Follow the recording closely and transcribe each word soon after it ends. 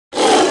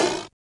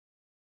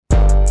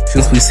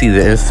Since we see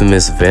the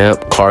infamous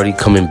Vamp Cardi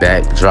coming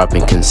back,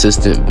 dropping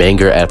consistent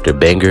banger after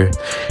banger,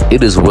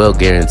 it is well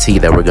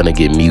guaranteed that we're gonna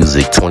get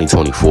music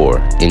 2024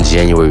 in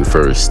January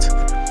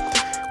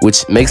 1st.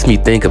 Which makes me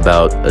think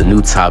about a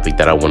new topic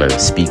that I want to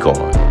speak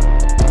on.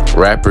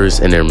 Rappers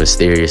and their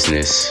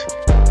mysteriousness,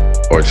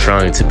 or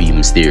trying to be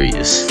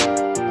mysterious.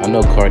 I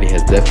know Cardi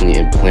has definitely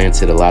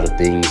implanted a lot of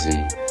things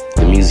in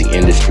the music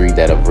industry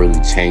that have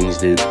really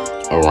changed it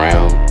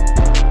around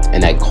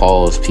and that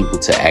caused people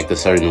to act a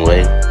certain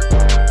way.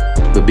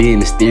 But being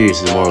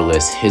mysterious is more or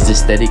less his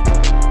aesthetic,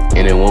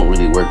 and it won't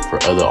really work for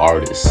other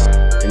artists.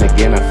 And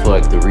again, I feel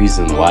like the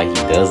reason why he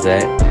does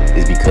that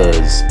is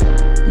because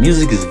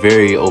music is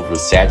very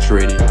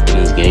oversaturated in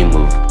this game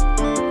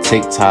of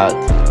TikTok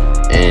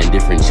and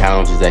different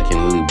challenges that can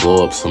really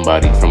blow up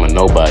somebody from a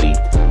nobody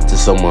to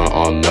someone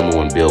on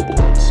 #1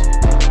 billboards.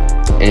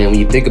 And when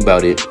you think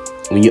about it,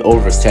 when you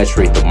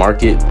oversaturate the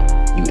market,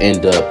 you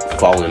end up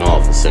falling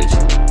off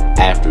essentially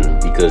after,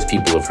 because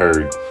people have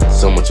heard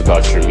so much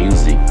about your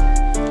music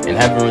and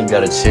haven't really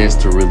got a chance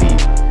to really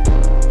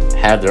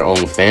have their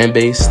own fan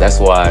base. That's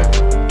why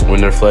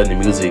when they're flooding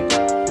the music,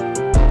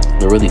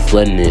 they're really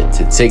flooding it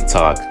to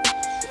TikTok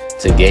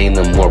to gain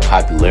them more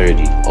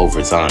popularity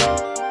over time.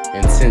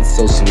 And since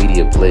social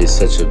media plays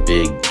such a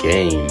big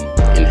game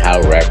in how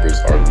rappers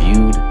are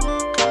viewed,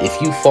 if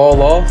you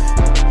fall off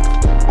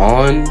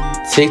on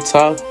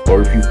TikTok,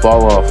 or if you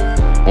fall off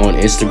on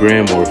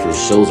Instagram, or if your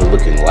shows are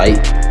looking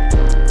light,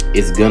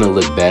 it's gonna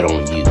look bad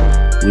on you.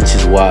 Which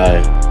is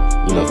why,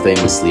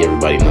 famously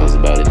everybody knows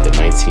about it, the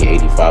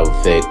 1985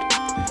 effect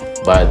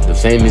by the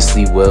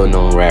famously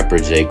well-known rapper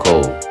J.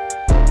 Cole.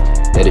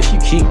 That if you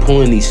keep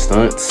pulling these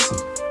stunts,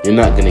 you're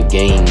not gonna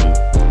gain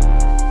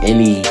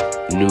any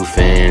new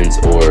fans,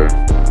 or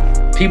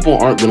people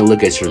aren't gonna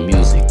look at your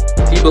music.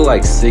 People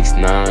like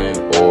 6ix9ine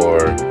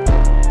or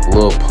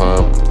Lil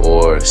Pump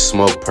or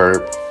Smoke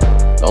Perp,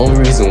 the only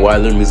reason why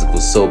their music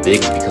was so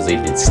big is because they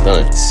did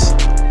stunts.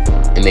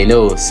 And they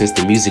know since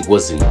the music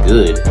wasn't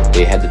good,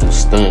 they had to do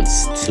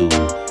stunts to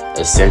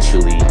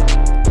essentially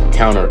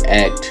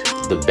counteract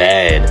the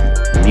bad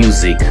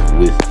music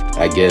with,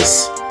 I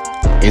guess,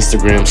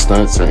 Instagram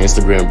stunts or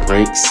Instagram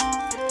pranks.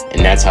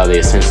 And that's how they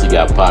essentially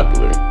got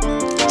popular.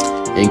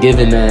 And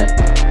given that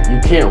you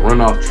can't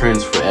run off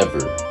trends forever,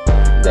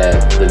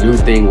 that the new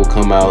thing will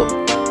come out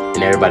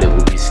and everybody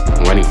will be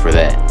running for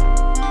that,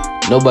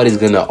 nobody's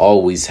gonna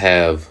always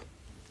have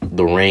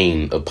the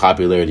reign of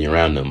popularity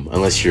around them,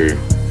 unless you're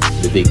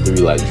the big three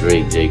like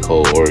Drake, J.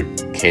 Cole, or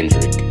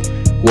Kendrick,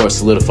 who are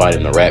solidified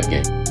in the rap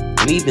game.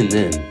 And even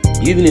then,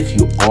 even if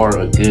you are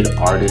a good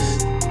artist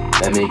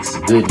that makes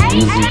good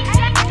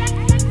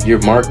music, your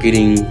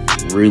marketing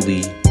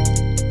really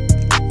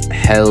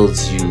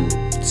holds you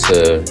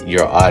to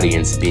your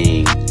audience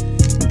being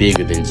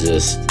bigger than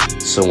just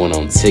someone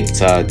on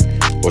TikTok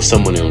or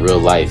someone in real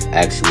life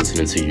actually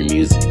listening to your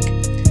music.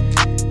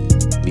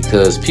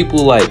 Because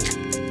people like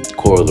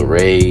Coi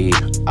Leray,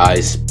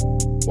 Ice,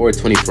 or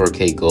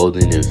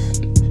 24kGoldn,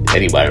 if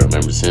anybody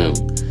remembers him,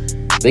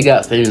 they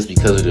got famous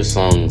because of their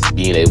songs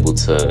being able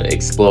to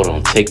explode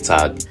on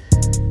TikTok.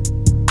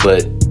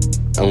 But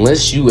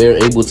unless you are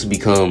able to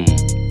become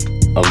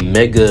a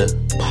mega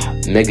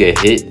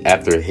hit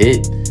after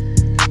hit,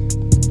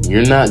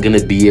 you're not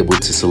gonna be able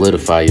to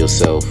solidify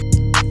yourself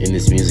in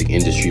this music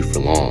industry for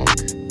long.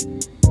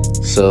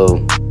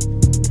 So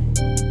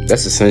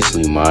that's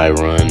essentially my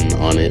run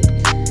on it.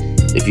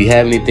 If you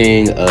have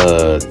anything,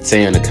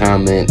 say in the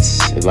comments.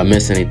 If I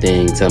missed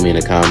anything, tell me in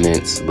the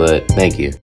comments. But thank you.